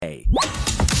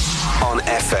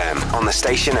FM on the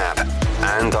station app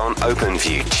and on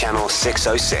OpenView channel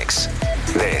 606.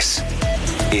 This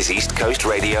is East Coast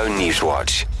Radio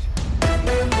Newswatch.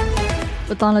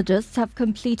 Pathologists have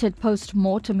completed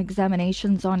post-mortem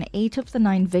examinations on 8 of the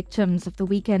 9 victims of the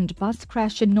weekend bus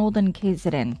crash in northern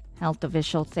KZN. Health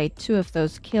officials say 2 of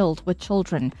those killed were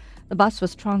children. The bus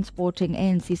was transporting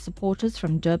ANC supporters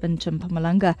from Durban to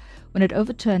Mpumalanga when it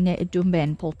overturned near Idumbe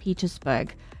and Paul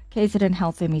Petersburg. KZN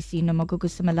Health MEC Nomagugu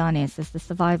Simelane says the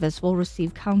survivors will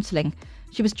receive counselling.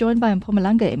 She was joined by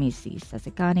Mpumalanga MEC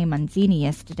Sazikane Manzini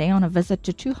yesterday on a visit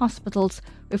to 2 hospitals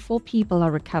where 4 people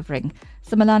are recovering.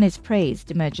 Simelane's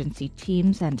praised emergency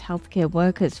teams and healthcare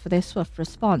workers for their swift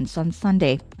response on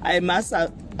Sunday. I must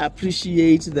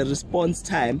appreciate the response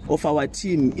time of our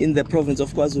team in the province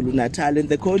of KwaZulu-Natal and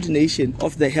the coordination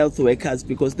of the health workers,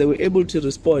 because they were able to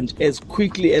respond as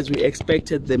quickly as we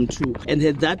expected them to. And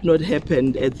had that not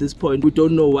happened at this point, we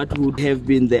don't know what would have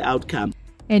been the outcome.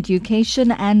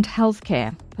 Education and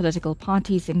healthcare. Political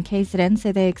parties in KZN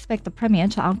say they expect the Premier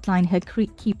to outline her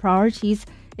key priorities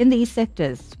in these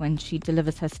sectors when she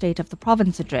delivers her State of the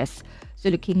Province address.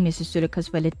 Zulu King Mrs. Zulu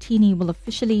Kazwelithini will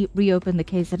officially reopen the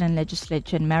KZN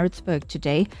legislature in Maritzburg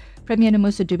today. Premier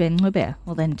Nomusa Dube-Ncube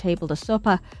will then table the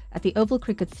SOPA at the Oval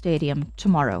Cricket Stadium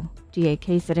tomorrow. DA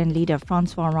KZN leader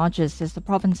Francois Rogers says the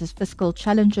province's fiscal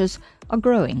challenges are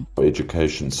growing. Our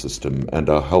education system and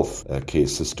our health care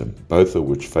system, both of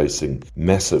which facing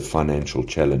massive financial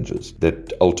challenges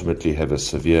that ultimately have a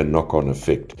severe knock-on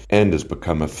effect and has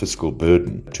become a fiscal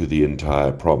burden to the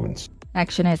entire province.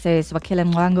 Action SA's Wakile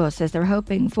Mwango says they're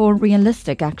hoping for a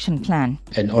realistic action plan.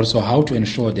 And also how to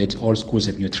ensure that all schools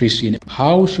have nutrition.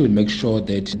 How should we make sure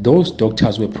that those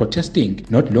doctors who were protesting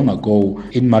not long ago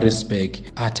in Maritzburg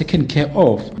are taken care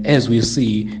of, as we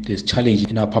see this challenge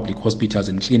in our public hospitals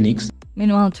and clinics.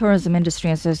 Meanwhile, Tourism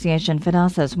Industry Association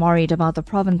FEDASA is worried about the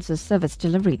province's service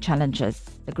delivery challenges.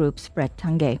 The group's Brett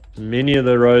Tange. Many of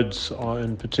the roads are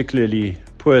in particularly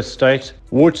poor state.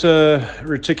 Water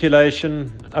reticulation,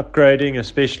 upgrading,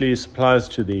 especially supplies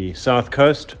to the south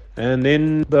coast. And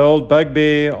then the old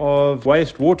bugbear of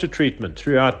wastewater treatment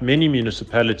throughout many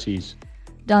municipalities.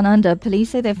 Down under,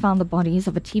 police say they found the bodies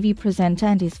of a TV presenter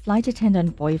and his flight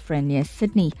attendant boyfriend near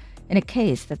Sydney in a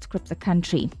case that's gripped the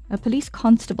country. A police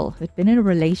constable who had been in a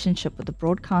relationship with the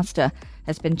broadcaster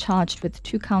has been charged with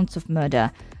 2 counts of murder.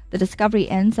 The discovery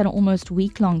ends an almost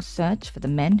week-long search for the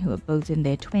men who are both in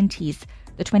their 20s.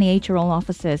 The 28-year-old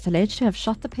officer is alleged to have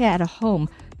shot the pair at a home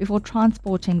before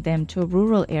transporting them to a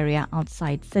rural area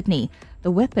outside Sydney.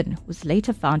 The weapon was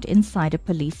later found inside a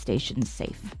police station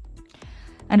safe.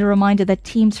 And a reminder that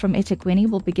teams from eThekwini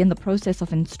will begin the process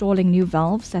of installing new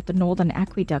valves at the Northern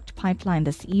Aqueduct pipeline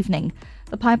this evening.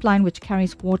 The pipeline, which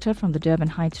carries water from the Durban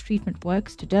Heights treatment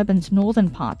works to Durban's northern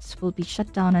parts, will be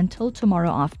shut down until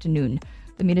tomorrow afternoon.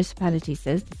 The municipality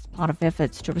says this is part of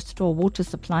efforts to restore water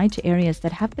supply to areas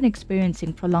that have been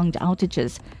experiencing prolonged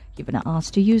outages. You've been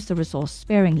asked to use the resource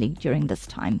sparingly during this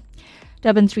time.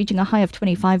 Durban's reaching a high of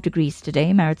 25 degrees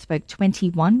today, Maritzburg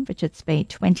 21, Richards Bay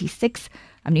 26.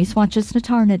 I'm Newswatch's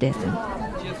Natara Nadesan.